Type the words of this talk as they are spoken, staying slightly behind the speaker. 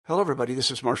Hello, everybody. This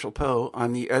is Marshall Poe.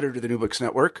 I'm the editor of the New Books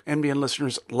Network. NBN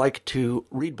listeners like to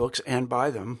read books and buy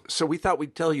them. So we thought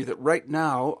we'd tell you that right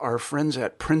now, our friends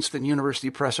at Princeton University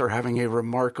Press are having a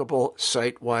remarkable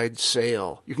site-wide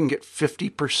sale. You can get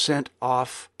 50%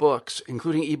 off books,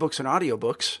 including ebooks and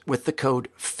audiobooks, with the code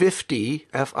 50,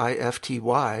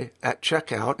 F-I-F-T-Y, at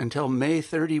checkout until May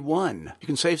 31. You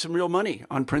can save some real money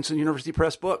on Princeton University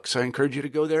Press books. I encourage you to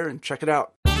go there and check it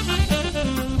out.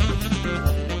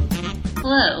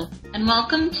 Hello, and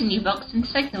welcome to New Books in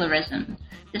Secularism.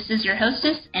 This is your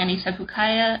hostess, Annie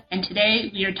Sepukaya, and today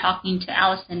we are talking to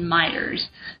Allison Myers,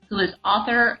 who is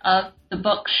author of the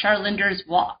book Charlinder's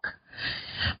Walk.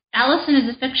 Allison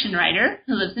is a fiction writer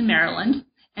who lives in Maryland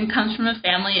and comes from a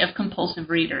family of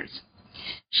compulsive readers.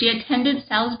 She attended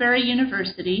Salisbury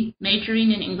University,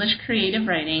 majoring in English creative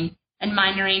writing and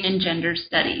minoring in gender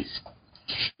studies.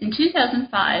 In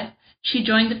 2005, she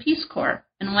joined the Peace Corps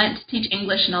and went to teach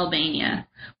English in Albania,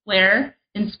 where,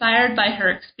 inspired by her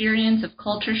experience of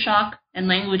culture shock and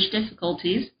language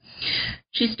difficulties,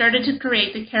 she started to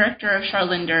create the character of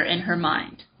Charlinder in her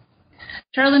mind.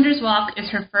 Charlinder's Walk is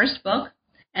her first book,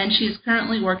 and she is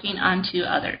currently working on 2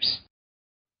 others.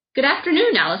 Good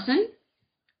afternoon, Allison.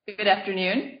 Good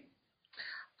afternoon.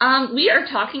 We are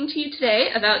talking to you today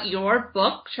about your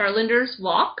book, Charlinder's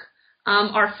Walk,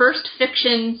 our first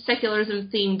fiction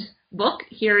secularism-themed book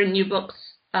here in New Books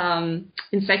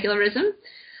in Secularism.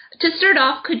 To start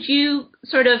off, could you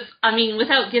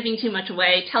without giving too much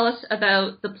away, tell us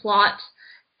about the plot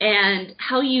and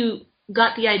how you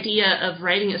got the idea of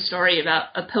writing a story about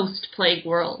a post-plague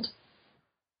world?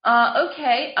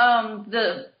 Okay.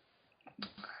 The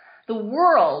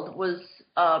world was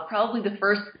probably the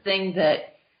first thing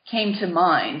that came to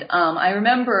mind. I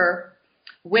remember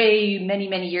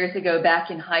many years ago back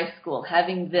in high school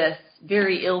having this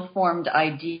very ill-formed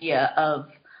idea of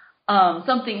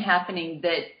something happening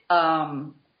that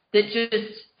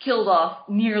just killed off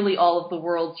nearly all of the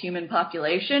world's human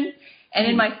population. And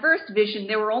in my first vision,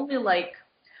 there were only there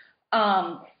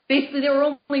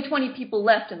were only 20 people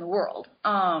left in the world.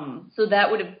 So that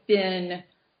would have been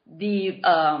the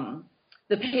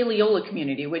Paleola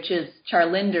community, which is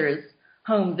Charlinder's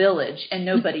home village, and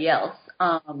nobody else.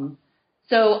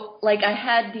 So I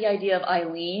had the idea of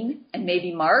Eileen and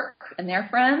maybe Mark and their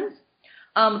friends.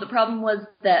 The problem was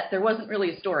that there wasn't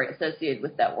really a story associated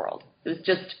with that world. It was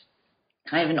just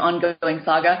kind of an ongoing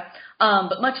saga.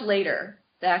 But much later,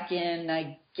 back in,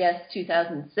 I guess,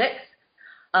 2006,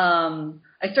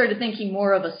 I started thinking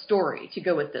more of a story to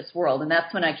go with this world. And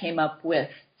that's when I came up with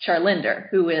Charlinder,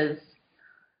 who is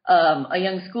a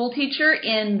young school teacher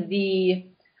in the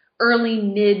early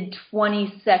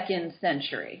mid-22nd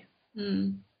century.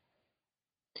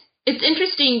 It's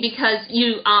interesting because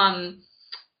you,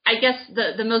 I guess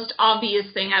the most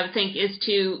obvious thing I would think is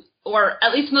or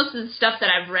at least most of the stuff that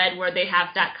I've read where they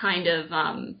have that kind of,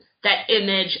 that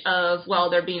image of,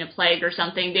 there being a plague or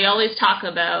something, they always talk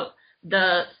about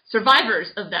the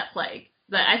survivors of that plague.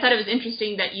 But I thought it was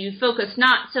interesting that you focused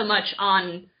not so much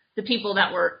on the people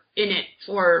that were in it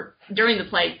during the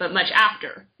plague, but much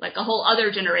after, like a whole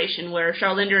other generation where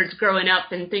Charlinder is growing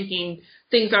up and thinking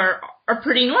things are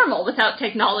pretty normal without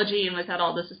technology and without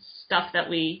all this stuff that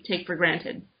we take for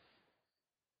granted.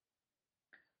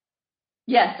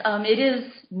 Yes, it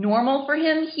is normal for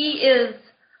him. He is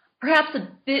perhaps a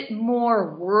bit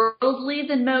more worldly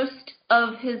than most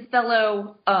of his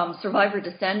fellow survivor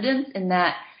descendants in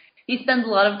that he spends a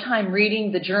lot of time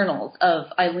reading the journals of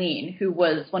Eileen, who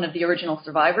was one of the original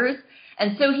survivors.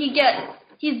 And so he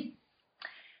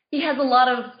has a lot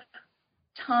of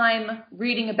time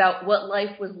reading about what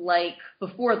life was like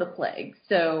before the plague.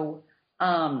 So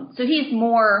he's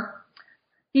more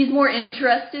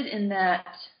interested in that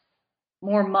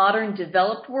more modern,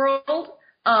 developed world,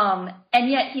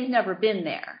 and yet he's never been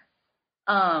there.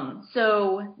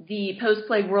 So the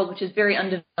post-plague world, which is very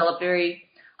undeveloped, very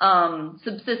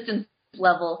subsistence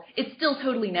level, it's still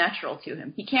totally natural to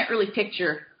him. He can't really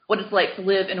picture what it's like to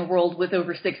live in a world with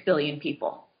over 6 billion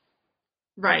people.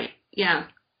 Right, yeah.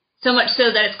 So much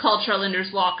so that it's called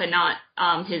Charlinder's Walk and not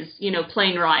his,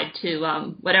 plane ride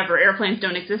to whatever. Airplanes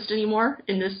don't exist anymore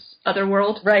in this other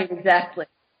world. Right, exactly.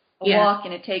 A walk,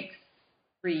 and it takes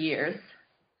 3 years.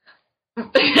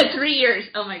 3 years.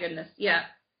 Oh my goodness. Yeah.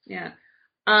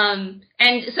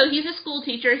 And so he's a school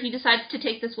teacher. He decides to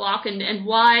take this walk, and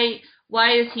why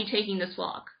is he taking this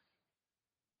walk?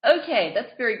 Okay,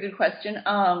 that's a very good question.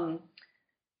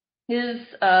 His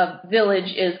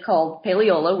village is called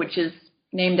Paleola, which is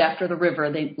named after the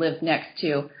river they live next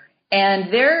to.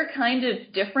 And they're kind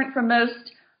of different from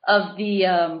most of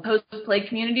the post-plague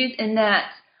communities in that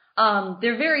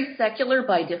they're very secular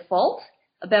by default.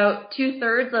 About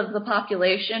 2/3 of the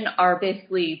population are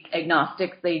basically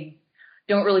agnostics. They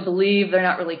don't really believe, they're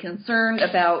not really concerned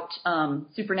about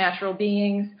supernatural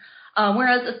beings,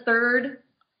 whereas 1/3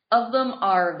 of them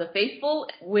are the faithful,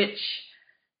 which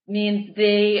means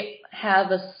they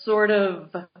have a sort of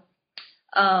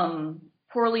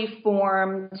poorly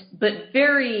formed but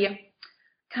very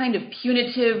kind of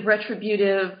punitive,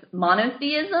 retributive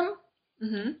monotheism.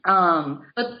 Mm-hmm.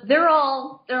 But they're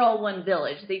all one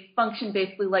village. They function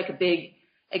basically like a big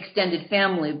extended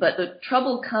family, but the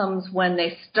trouble comes when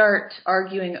they start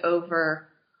arguing over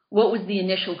what was the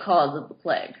initial cause of the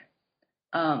plague,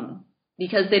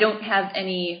 because they don't have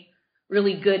any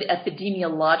really good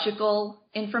epidemiological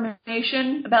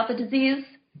information about the disease.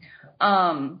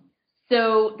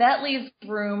 So that leaves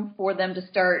room for them to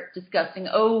start discussing,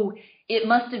 it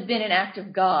must have been an act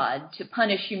of God to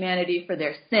punish humanity for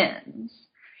their sins.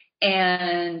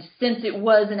 And since it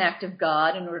was an act of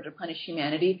God in order to punish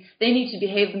humanity, they need to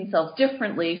behave themselves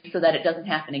differently so that it doesn't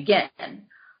happen again.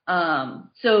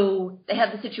 So they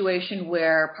have the situation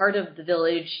where part of the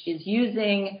village is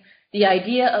using the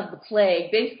idea of the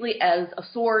plague basically as a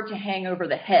sword to hang over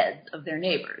the heads of their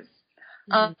neighbors.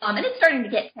 And it's starting to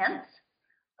get tense.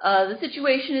 The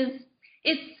situation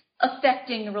it's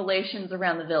affecting the relations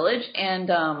around the village, and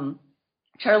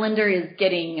Charlinder is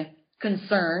getting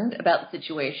concerned about the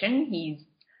situation. He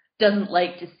doesn't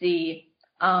like to see,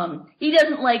 he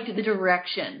doesn't like the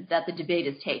direction that the debate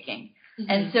is taking.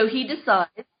 Mm-hmm. And so he decides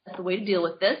that the way to deal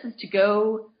with this is to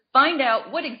go find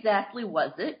out what exactly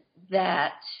was it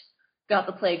that got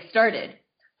the plague started,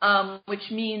 which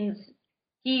means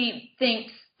he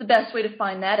thinks the best way to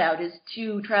find that out is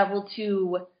to travel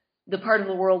to the part of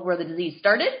the world where the disease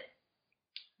started,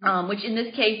 which in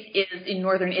this case is in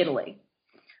northern Italy.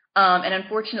 And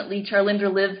unfortunately,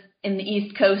 Charlinder lives in the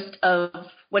east coast of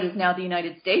what is now the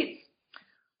United States.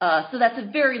 So that's a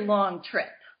very long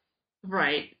trip.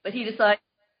 Right. But he decides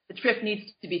the trip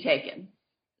needs to be taken.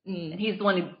 And he's the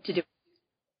one to do it.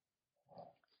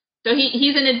 So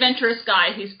he's an adventurous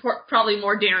guy. He's probably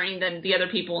more daring than the other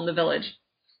people in the village.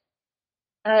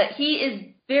 He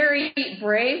is very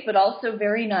brave, but also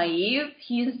very naive.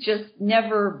 He's just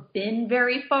never been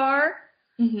very far.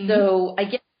 Mm-hmm. So I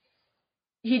guess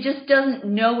he just doesn't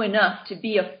know enough to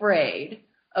be afraid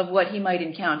of what he might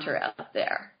encounter out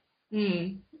there.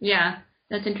 Yeah,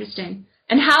 that's interesting.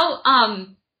 And how,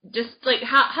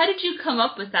 how did you come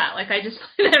up with that? Like, I just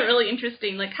find that really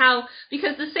interesting. Like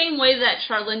because the same way that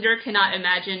Charlinder cannot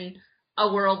imagine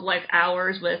a world like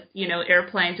ours with,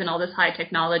 airplanes and all this high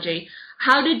technology,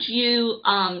 how did you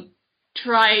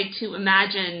try to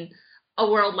imagine a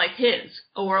world like his,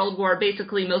 a world where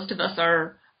basically most of us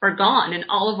are gone and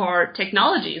all of our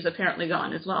technology is apparently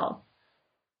gone as well?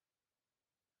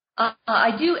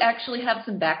 I do actually have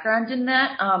some background in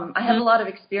that. I have a lot of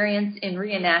experience in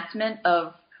reenactment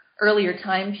of earlier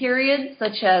time periods,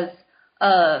 such as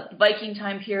the Viking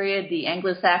time period, the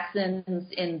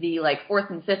Anglo-Saxons in the 4th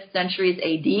and 5th centuries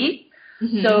AD.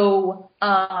 Mm-hmm. So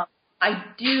I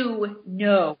do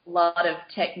know a lot of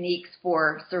techniques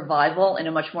for survival in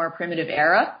a much more primitive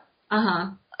era.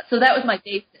 Uh-huh. So that was my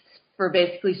basis for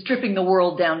basically stripping the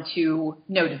world down to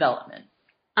no development.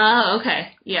 Oh, okay.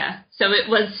 Yeah. So it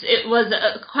was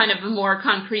a kind of a more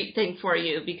concrete thing for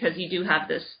you because you do have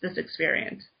this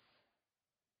experience.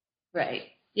 Right.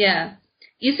 Yeah.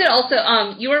 You said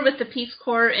also you were with the Peace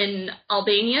Corps in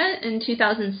Albania in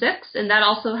 2006, and that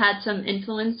also had some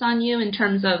influence on you in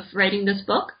terms of writing this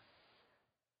book?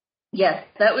 Yes,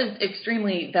 that was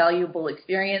extremely valuable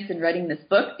experience in writing this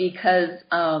book because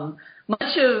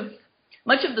much of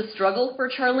the struggle for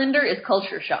Charlinder is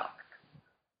culture shock.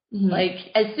 Mm-hmm. Like,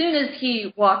 as soon as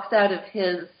he walks out of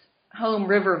his home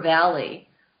river valley,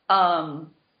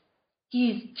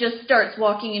 he just starts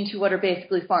walking into what are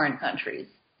basically foreign countries.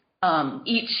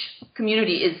 Each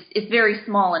community is very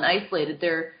small and isolated.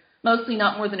 They're mostly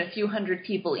not more than a few hundred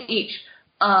people each.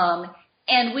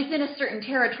 And within a certain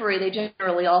territory, they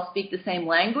generally all speak the same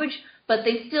language, but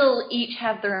they still each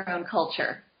have their own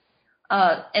culture.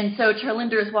 And so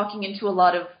Charlinder is walking into a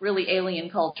lot of really alien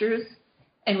cultures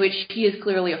in which he is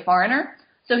clearly a foreigner.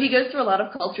 So he goes through a lot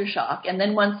of culture shock. And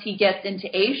then once he gets into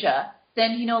Asia,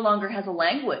 then he no longer has a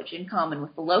language in common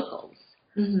with the locals.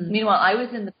 Mm-hmm. Meanwhile, I was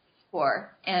in the Peace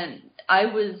Corps, and I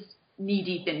was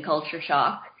knee-deep in culture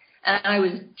shock, and I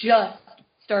was just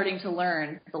starting to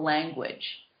learn the language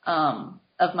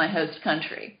of my host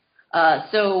country.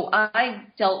 So I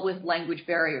dealt with language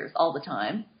barriers all the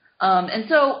time. And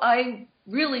so I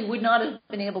really would not have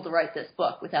been able to write this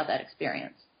book without that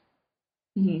experience.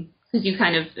 Mm-hmm. Because you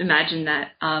kind of imagined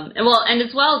that. And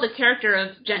as well, the character of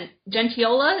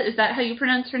Gentiola, is that how you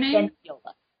pronounce her name?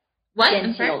 Gentiola. What?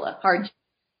 I'm sorry? Gentiola. Hard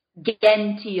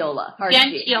Gentiola. Hard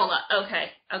G. Gentiola.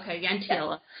 Okay,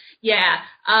 Gentiola. Yeah.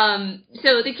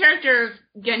 So the character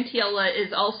of Gentiola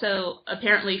is also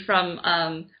apparently from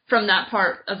that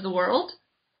part of the world.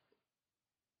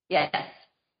 Yes.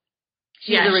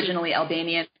 She's originally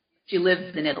Albanian. She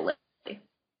lives in Italy.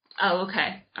 Oh,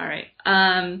 okay. All right.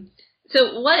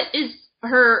 So what is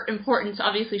her importance?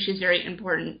 Obviously, she's very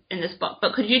important in this book,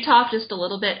 but could you talk just a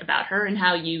little bit about her and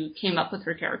how you came up with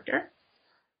her character?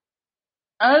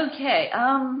 Okay.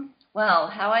 Well,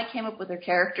 how I came up with her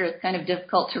character is kind of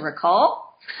difficult to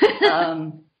recall.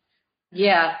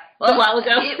 Yeah. Well, a while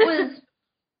ago.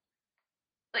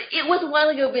 It was a while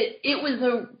ago, but it was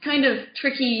a kind of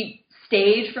tricky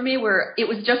stage for me where it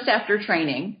was just after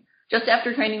training. Just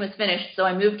after training was finished, so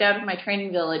I moved out of my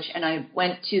training village and I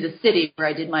went to the city where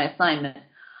I did my assignment.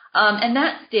 And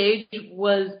that stage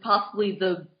was possibly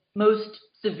the most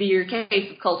severe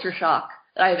case of culture shock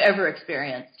that I've ever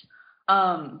experienced.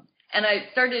 And I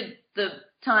started the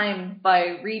time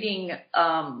by reading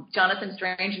Jonathan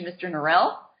Strange and Mr.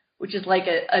 Norrell, which is like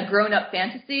a grown-up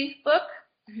fantasy book.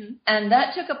 Mm-hmm. And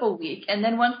that took up a week. And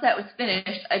then once that was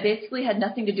finished, I basically had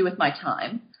nothing to do with my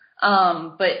time.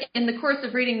 But in the course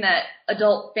of reading that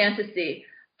adult fantasy,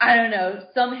 I don't know,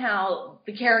 somehow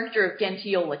the character of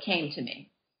Gentiola came to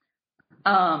me.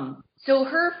 So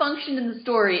her function in the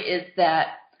story is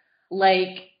that,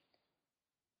 like,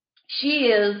 she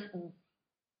is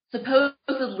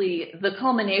supposedly the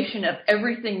culmination of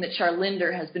everything that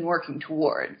Charlinder has been working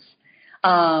towards.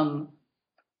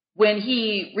 When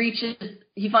he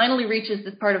finally reaches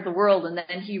this part of the world, and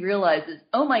then he realizes,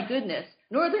 oh my goodness,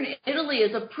 Northern Italy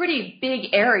is a pretty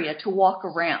big area to walk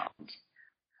around.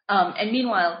 And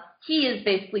meanwhile, he is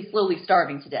basically slowly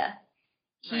starving to death.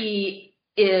 Right. He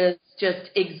is just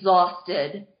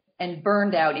exhausted and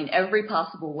burned out in every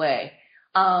possible way.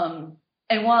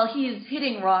 And while he's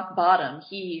hitting rock bottom,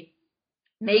 he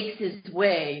makes his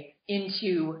way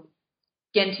into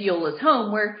Gentiola's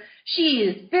home, where she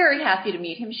is very happy to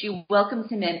meet him. She welcomes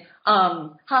him in.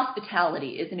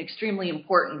 Hospitality is an extremely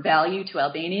important value to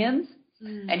Albanians,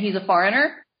 and he's a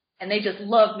foreigner, and they just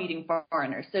love meeting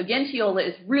foreigners. So Gentiola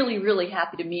is really, really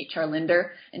happy to meet Charlinder,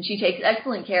 and she takes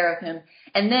excellent care of him.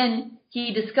 And then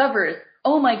he discovers,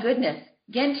 oh my goodness,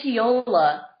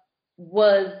 Gentiola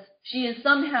she is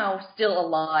somehow still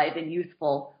alive and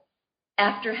youthful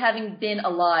after having been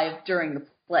alive during the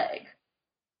plague.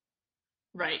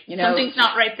 Right. You know, something's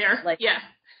not right there. Like, yeah.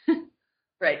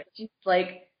 Right. She's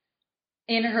like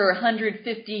in her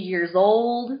 150 years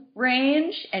old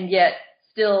range and yet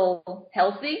still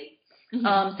healthy.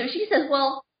 Mm-hmm. So she says,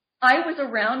 well, I was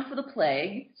around for the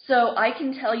plague, so I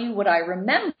can tell you what I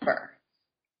remember.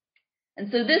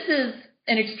 And so this is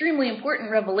an extremely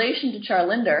important revelation to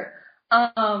Charlinder.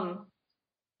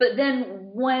 But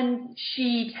then when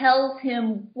she tells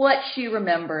him what she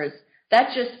remembers,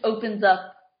 that just opens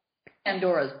up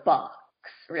Pandora's box,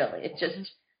 really.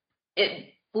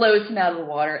 It blows him out of the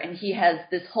water, and he has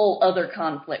this whole other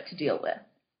conflict to deal with.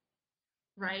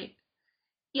 Right.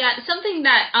 Yeah, something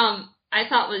that I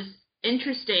thought was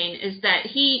interesting is that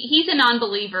he's a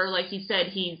non-believer. Like you said,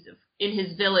 he's in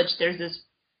his village, there's this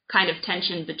kind of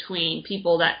tension between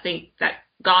people that think that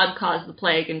God caused the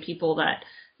plague and people that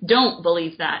don't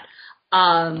believe that.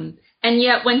 And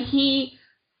yet when he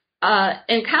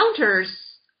encounters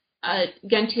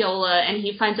Gentiola and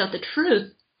he finds out the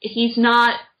truth, it's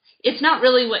not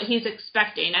really what he's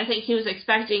expecting. I think he was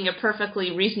expecting a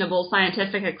perfectly reasonable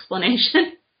scientific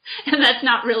explanation, and that's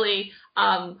not really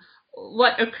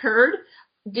what occurred.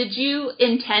 Did you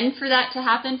intend for that to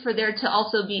happen, for there to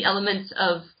also be elements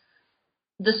of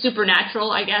the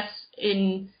supernatural, I guess,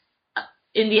 in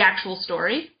the actual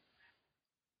story?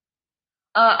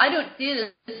 I don't see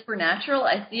it as supernatural.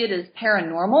 I see it as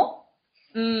paranormal,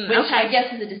 which okay. I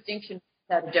guess is a distinction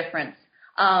without a difference.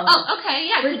 Okay,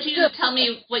 yeah. Could you tell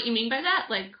me what you mean by that?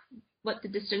 Like, what the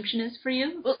distinction is for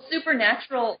you? Well,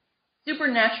 supernatural,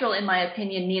 in my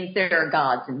opinion, means there are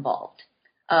gods involved.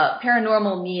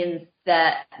 Paranormal means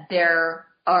that there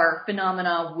are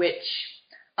phenomena which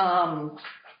are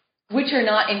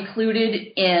not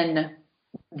included in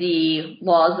the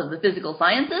laws of the physical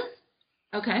sciences.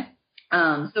 Okay.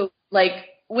 So, like,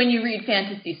 when you read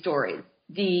fantasy stories,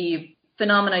 the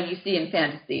phenomena you see in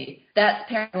fantasy, that's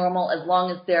paranormal as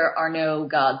long as there are no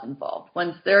gods involved.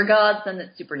 Once there are gods, then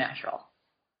it's supernatural.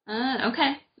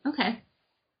 Okay.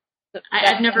 So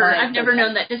I've never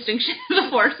known that distinction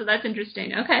before, so that's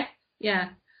interesting. Okay. Yeah.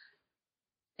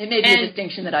 It may be a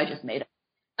distinction that I just made up.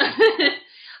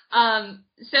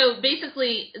 So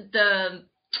basically, the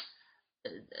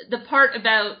part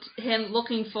about him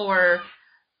looking for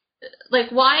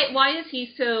like, why is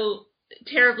he so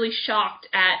terribly shocked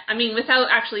at, I mean, without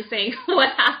actually saying what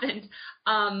happened,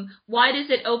 why does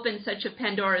it open such a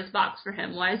Pandora's box for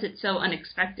him? Why is it so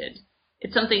unexpected?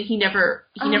 It's something he never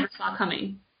saw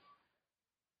coming.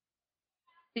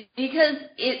 Because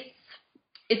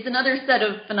it's another set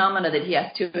of phenomena that he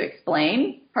has to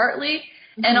explain, partly,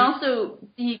 and also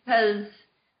because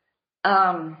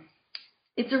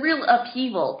it's a real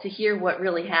upheaval to hear what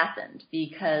really happened,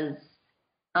 because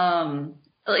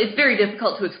it's very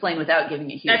difficult to explain without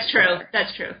giving a huge That's true. spoiler.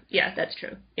 That's true. Yeah, that's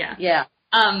true. Yeah. Yeah.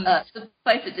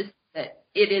 Suffice it to say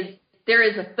that there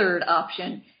is a third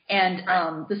option,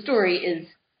 and the story is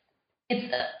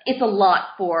it's a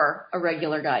lot for a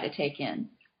regular guy to take in.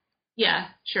 Yeah,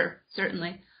 sure,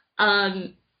 certainly.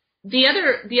 The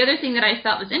other thing that I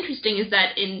thought was interesting is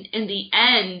that in the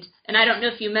end, and I don't know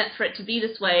if you meant for it to be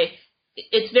this way,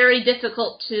 it's very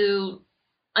difficult to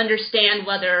understand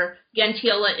whether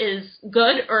Gentilla is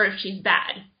good or if she's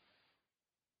bad.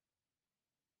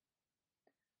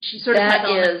 She sort of has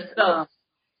elements of both.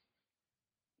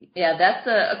 Yeah, that's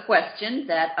a question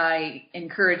that I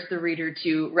encourage the reader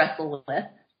to wrestle with.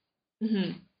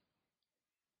 Mm-hmm.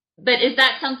 But is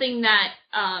that something that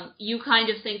you kind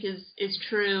of think is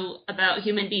true about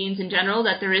human beings in general,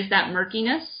 that there is that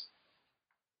murkiness?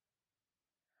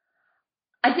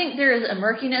 I think there is a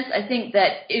murkiness. I think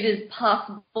that it is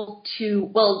possible to,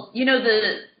 well, you know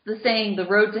the saying, the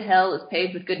road to hell is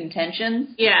paved with good intentions?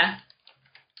 Yeah.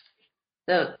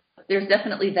 So there's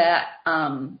definitely that.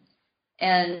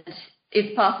 And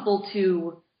it's possible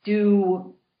to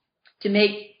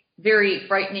make very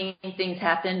frightening things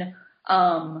happen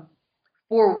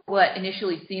for what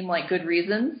initially seem like good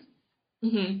reasons.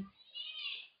 Mm-hmm.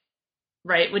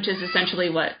 Right, which is essentially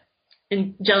what,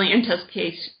 in Gentilla's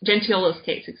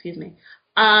case, excuse me.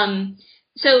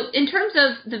 So in terms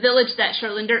of the village that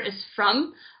Sharlinder is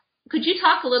from, could you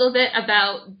talk a little bit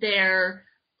about their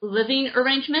living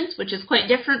arrangements, which is quite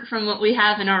different from what we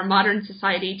have in our modern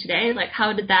society today? Like,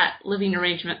 how did that living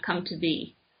arrangement come to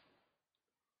be?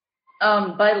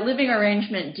 By living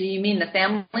arrangement, do you mean the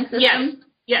family system?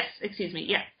 Yes, excuse me.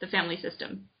 Yeah, the family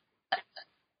system.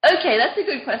 Okay, that's a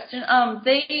good question.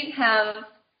 They have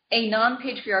a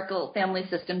non-patriarchal family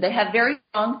system. They have very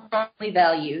strong family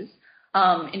values,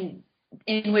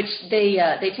 in which they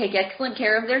take excellent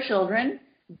care of their children.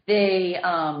 They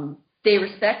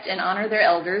respect and honor their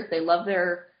elders. They love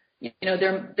their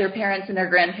parents and their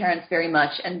grandparents very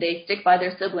much, and they stick by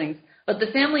their siblings. But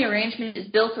the family arrangement is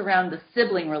built around the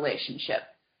sibling relationship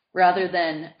rather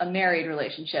than a married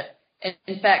relationship. And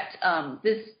in fact,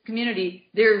 this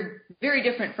community, they're very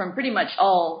different from pretty much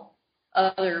all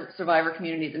other survivor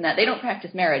communities in that they don't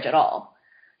practice marriage at all.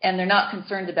 And they're not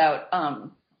concerned about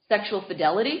sexual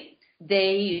fidelity.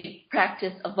 They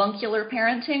practice avuncular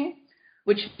parenting,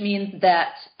 which means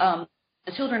that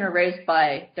the children are raised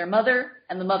by their mother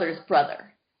and the mother's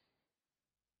brother.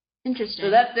 Interesting.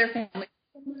 So that's their family.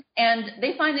 And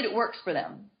they find that it works for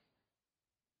them.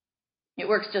 It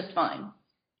works just fine.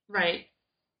 Right.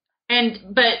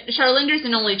 But Sharlinder's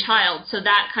an only child, so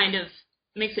that kind of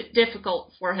makes it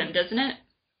difficult for him, doesn't it?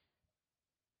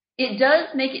 It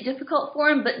does make it difficult for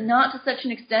him, but not to such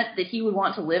an extent that he would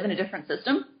want to live in a different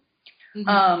system.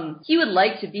 Mm-hmm. He would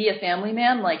like to be a family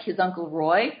man like his Uncle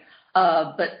Roy,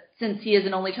 but since he is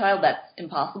an only child, that's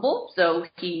impossible. So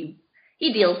he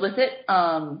deals with it.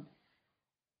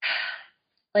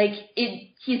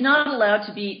 He's not allowed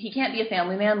to be. He can't be a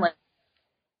family man like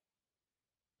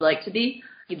he'd like to be.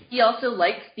 He also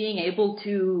likes being able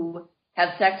to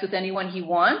have sex with anyone he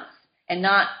wants and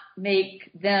not make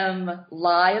them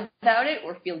lie about it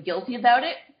or feel guilty about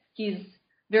it. He's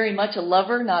very much a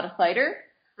lover, not a fighter.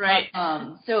 Right.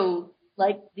 So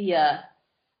like the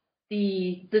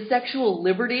sexual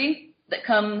liberty that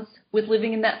comes with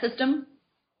living in that system.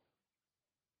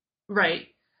 Right.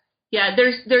 Yeah,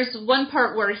 there's one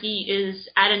part where he is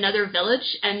at another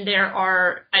village, and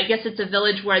I guess it's a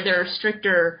village where there are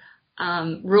stricter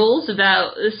rules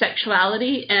about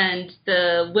sexuality, and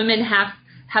the women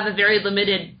have a very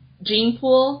limited gene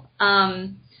pool.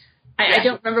 I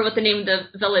don't remember what the name of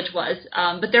the village was,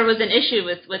 but there was an issue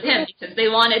with him because they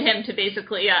wanted him to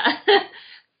basically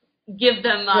give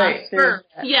them sperm.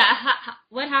 Yeah,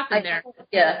 what happened there?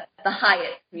 Yeah, the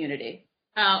Hyatt community.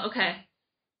 Oh, okay.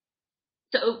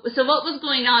 So what was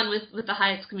going on with the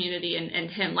Hyatt community and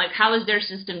him? Like, how is their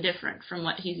system different from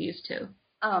what he's used to?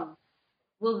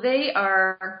 Well, they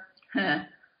are.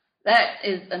 That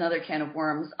is another can of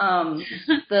worms.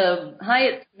 The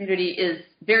Hyatt community is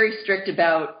very strict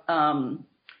about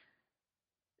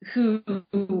who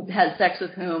has sex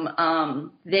with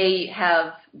whom. They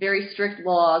have very strict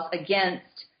laws against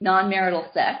non-marital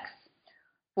sex,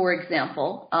 for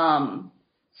example.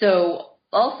 So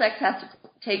all sex has to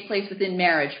take place within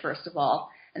marriage, first of all,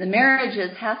 and the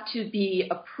marriages have to be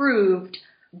approved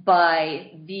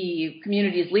by the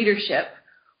community's leadership,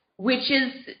 which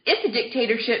is, it's a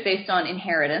dictatorship based on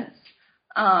inheritance.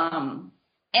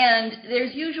 And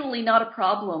there's usually not a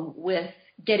problem with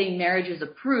getting marriages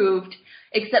approved,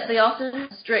 except they also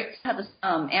have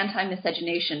a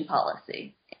anti-miscegenation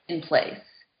policy in place,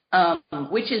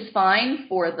 which is fine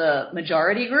for the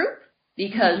majority group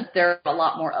because there are a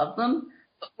lot more of them.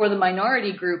 But for the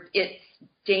minority group, it's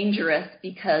dangerous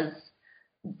because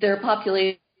their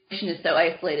population is so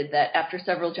isolated that after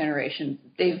several generations,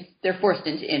 they're forced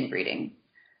into inbreeding.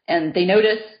 And they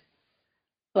notice,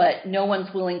 but no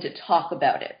one's willing to talk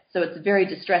about it. So it's a very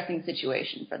distressing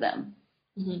situation for them.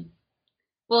 Mm-hmm.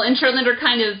 Well, and Charlinder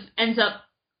kind of ends up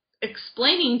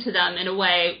explaining to them in a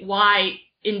way why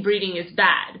inbreeding is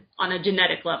bad on a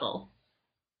genetic level.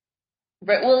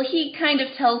 Right. Well, he kind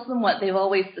of tells them what they've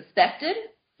always suspected.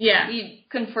 Yeah. He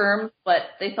confirms what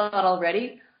they thought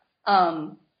already.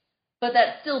 But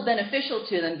that's still beneficial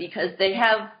to them because they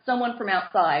have someone from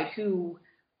outside who,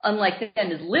 unlike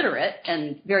them, is literate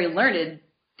and very learned,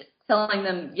 telling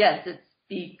them, yes, it's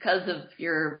because of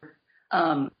your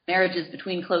marriages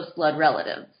between close blood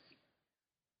relatives.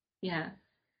 Yeah.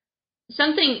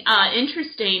 Something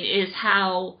interesting is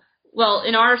how, well,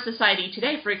 in our society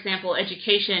today, for example,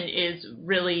 education is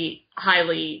really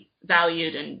highly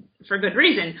valued and for good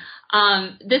reason.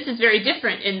 This is very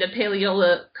different in the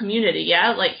Paleola community,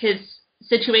 yeah? Like his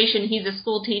situation, he's a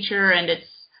school teacher and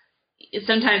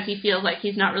sometimes he feels like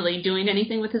he's not really doing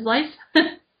anything with his life.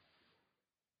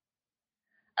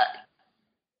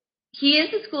 He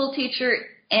is a school teacher,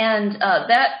 and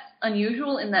that's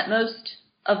unusual in that most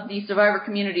of the survivor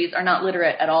communities are not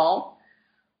literate at all,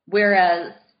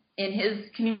 whereas in his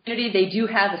community they do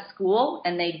have a school,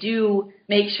 and they do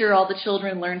make sure all the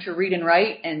children learn to read and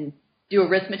write and do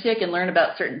arithmetic and learn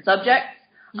about certain subjects,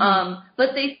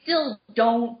 but they still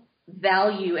don't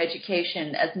value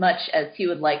education as much as he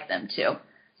would like them to.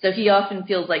 So he often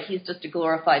feels like he's just a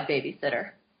glorified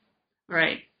babysitter.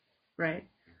 Right, right.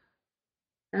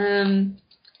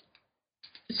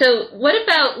 So what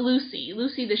about Lucy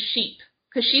the sheep?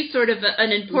 Because she's sort of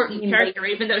an important character,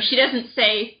 even though she doesn't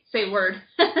say word.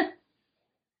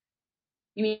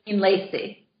 You mean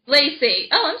Lacey? Lacey.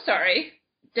 Oh, I'm sorry.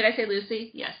 Did I say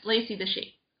Lucy? Yes, Lacey the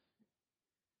sheep.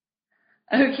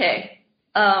 Okay.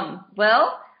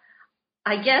 Well,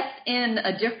 I guess in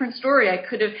a different story, I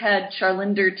could have had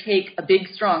Charlinder take a big,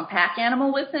 strong pack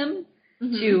animal with him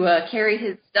to carry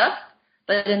his stuff.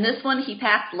 But in this one, he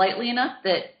packs lightly enough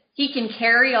that he can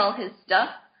carry all his stuff,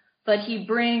 but he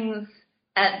brings,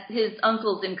 at his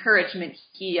uncle's encouragement,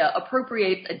 he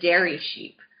appropriates a dairy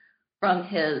sheep from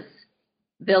his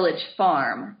village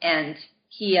farm, and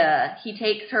he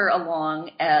takes her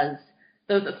along as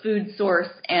both a food source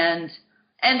and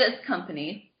as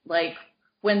company. Like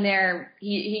when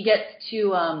he gets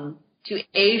to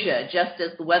Asia just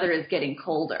as the weather is getting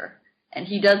colder, and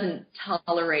he doesn't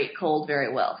tolerate cold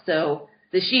very well. So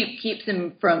the sheep keeps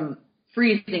him from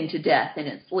freezing to death in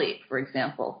his sleep, for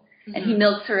example. And he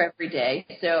milks her every day,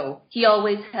 so he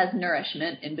always has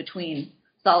nourishment in between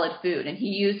solid food. And he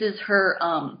uses her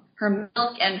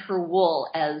milk and her wool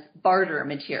as barter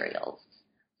materials.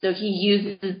 So he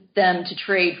uses them to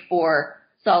trade for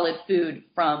solid food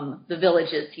from the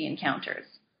villages he encounters.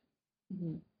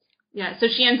 Mm-hmm. Yeah, so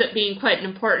she ends up being quite an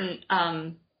important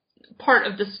part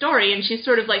of the story, and she's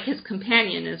sort of like his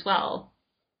companion as well.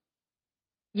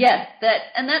 Yes, that's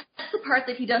the part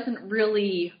that he doesn't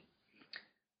really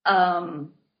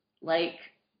like.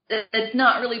 It's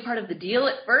not really part of the deal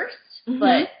at first,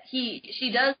 but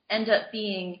she does end up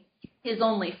being his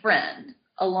only friend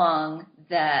along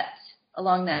that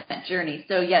journey.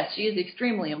 So yes, she is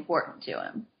extremely important to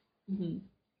him. Mm-hmm.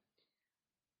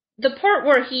 The part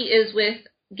where he is with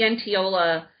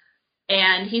Gentiola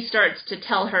and he starts to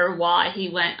tell her why he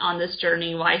went on this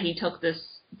journey, why he took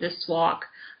this walk,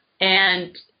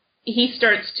 and he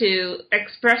starts to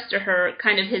express to her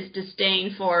kind of his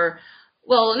disdain for,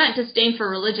 well, not disdain for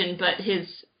religion, but his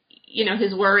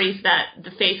worries that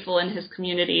the faithful in his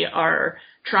community are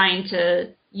trying to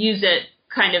use it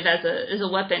kind of as a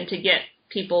weapon to get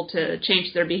people to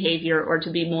change their behavior or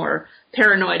to be more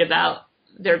paranoid about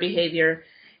their behavior.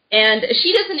 And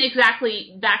she doesn't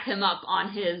exactly back him up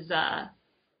on his,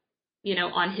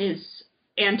 on his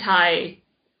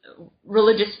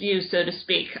anti-religious views, so to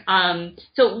speak.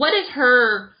 So what is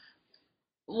how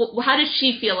does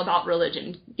she feel about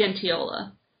religion,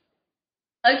 Gentiola?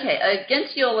 Okay,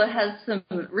 Gentiola has some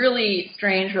really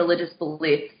strange religious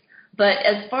beliefs. But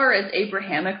as far as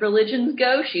Abrahamic religions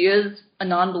go, she is a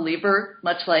non-believer,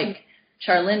 much like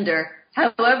Charlinder.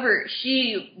 However,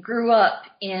 she grew up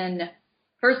in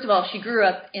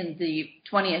the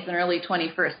 20th and early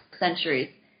 21st centuries,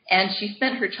 and she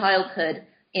spent her childhood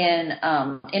in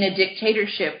a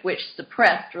dictatorship which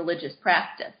suppressed religious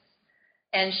practice.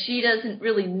 And she doesn't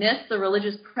really miss the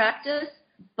religious practice,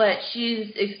 but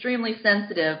she's extremely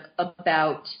sensitive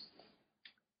about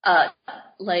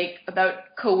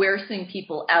coercing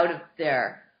people out of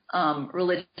their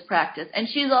religious practice. And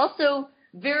she's also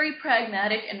very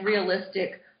pragmatic and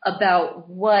realistic about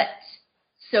what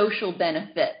social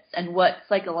benefits and what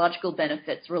psychological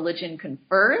benefits religion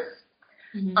confers.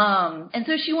 Mm-hmm. And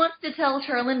so she wants to tell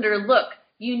Charlinder, look,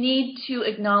 you need to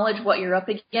acknowledge what you're up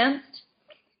against.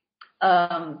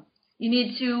 You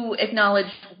need to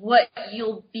acknowledge what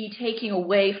you'll be taking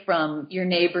away from your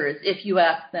neighbors if you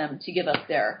ask them to give up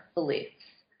their beliefs.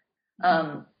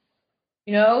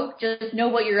 Just know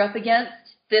what you're up against.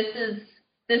 This is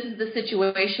the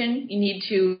situation. You need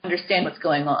to understand what's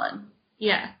going on.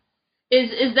 Yeah.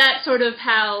 Is that sort of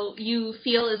how you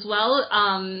feel as well,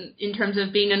 in terms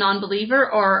of being a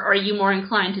non-believer, or are you more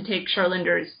inclined to take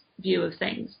Charlinder's view of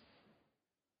things?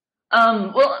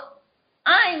 Well,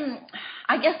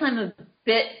 I guess I'm a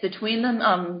bit between them.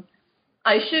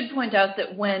 I should point out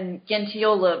that when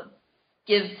Gentiola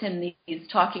gives him these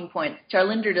talking points,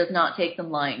 Charlinder does not take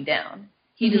them lying down.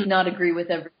 He does not agree with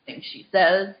everything she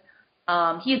says.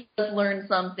 He does learn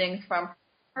some things from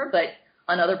her, but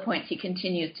on other points he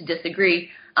continues to disagree.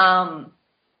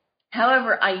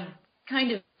 However, I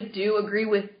kind of do agree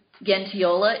with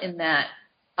Gentiola in that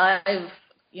I've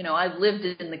lived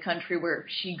in the country where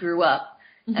she grew up,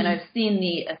 and I've seen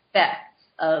the effects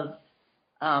of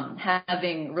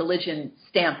having religion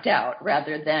stamped out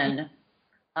rather than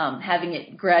having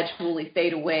it gradually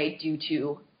fade away due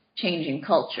to changing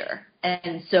culture.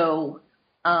 And so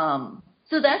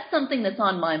that's something that's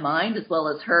on my mind as well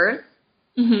as hers,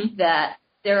 that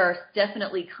there are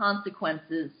definitely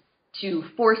consequences to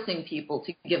forcing people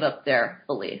to give up their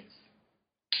beliefs.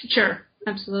 Sure,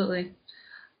 absolutely.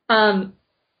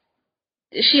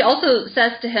 She also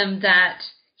says to him that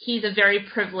he's a very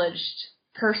privileged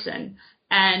person,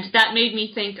 and that made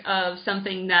me think of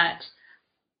something that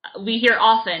we hear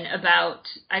often about,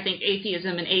 I think,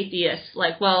 atheism and atheists,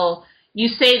 like, well, you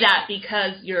say that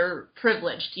because you're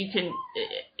privileged.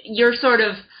 You're sort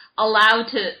of allowed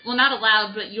to, well, not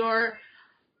allowed, but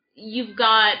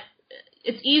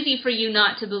it's easy for you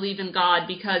not to believe in God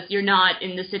because you're not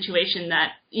in the situation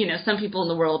that, some people in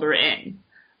the world are in.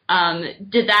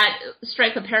 Did that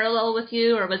strike a parallel with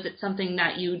you, or was it something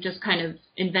that you just kind of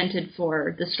invented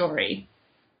for the story?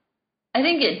 I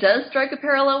think it does strike a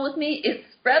parallel with me. It's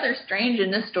rather strange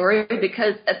in this story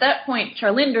because at that point,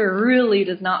 Charlinder really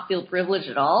does not feel privileged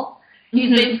at all.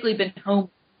 He's basically been home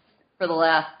for the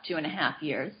last 2.5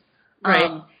 years.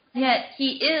 Right. Yet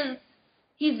he's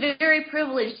very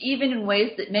privileged even in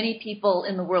ways that many people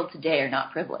in the world today are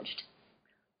not privileged.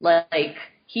 Like,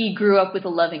 he grew up with a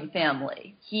loving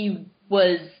family. He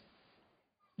was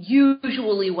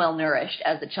usually well-nourished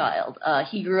as a child.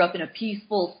 He grew up in a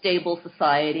peaceful, stable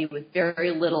society with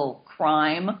very little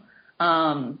crime.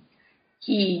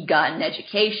 He got an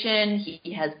education.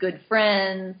 He has good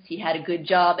friends. He had a good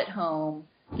job at home.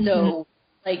 So,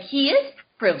 he is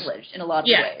privileged in a lot of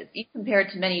ways, even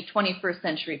compared to many 21st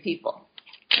century people.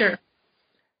 Sure.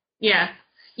 Yeah.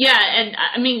 Yeah, and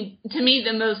I mean, to me,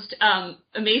 the most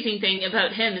amazing thing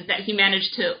about him is that he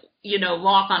managed to,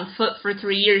 walk on foot for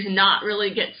 3 years and not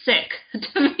really get sick.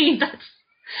 To me,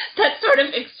 that's sort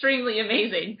of extremely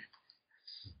amazing.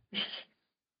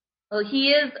 Well,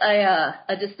 he is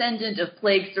a descendant of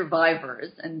plague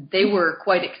survivors, and they were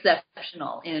quite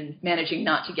exceptional in managing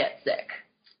not to get sick.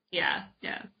 Yeah,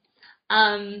 yeah.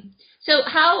 So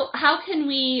how can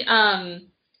we,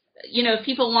 if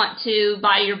people want to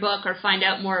buy your book or find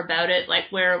out more about it,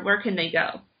 like where can they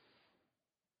go?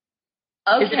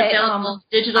 Okay, is it available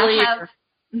digitally?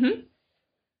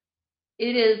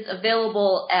 It is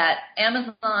available at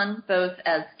Amazon, both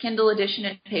as Kindle edition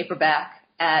and paperback,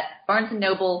 at Barnes &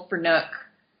 Noble for Nook,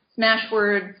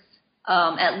 Smashwords,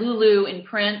 at Lulu in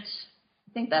print.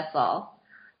 I think that's all.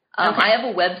 I have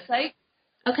a website,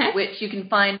 which you can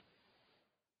find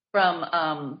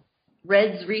from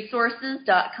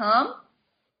redsresources.com,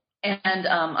 and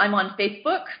I'm on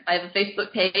Facebook. I have a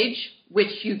Facebook page,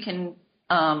 which you can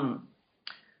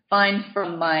find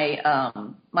from my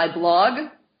my blog.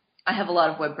 I have a lot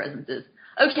of web presences.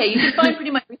 Okay, you can find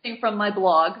pretty much everything from my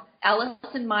blog,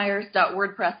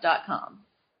 AlisonMyers.wordpress.com.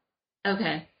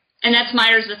 Okay. And that's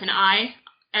Myers with an I,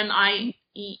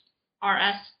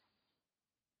 M-I-E-R-S?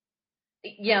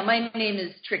 Yeah, my name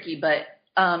is tricky, but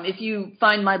if you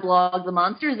find my blog, The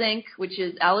Monsters, Inc., which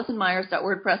is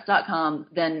AlisonMyers.wordpress.com,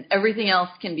 then everything else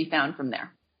can be found from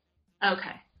there.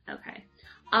 Okay.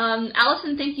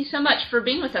 Allison, thank you so much for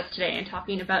being with us today and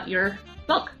talking about your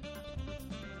book.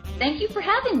 Thank you for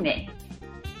having me.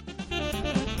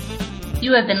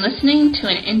 You have been listening to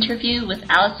an interview with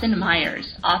Alison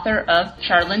Myers, author of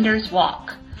Charlinder's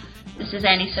Walk. This is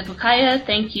Annie Sepulkaya.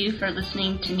 Thank you for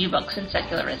listening to New Books in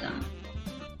Secularism.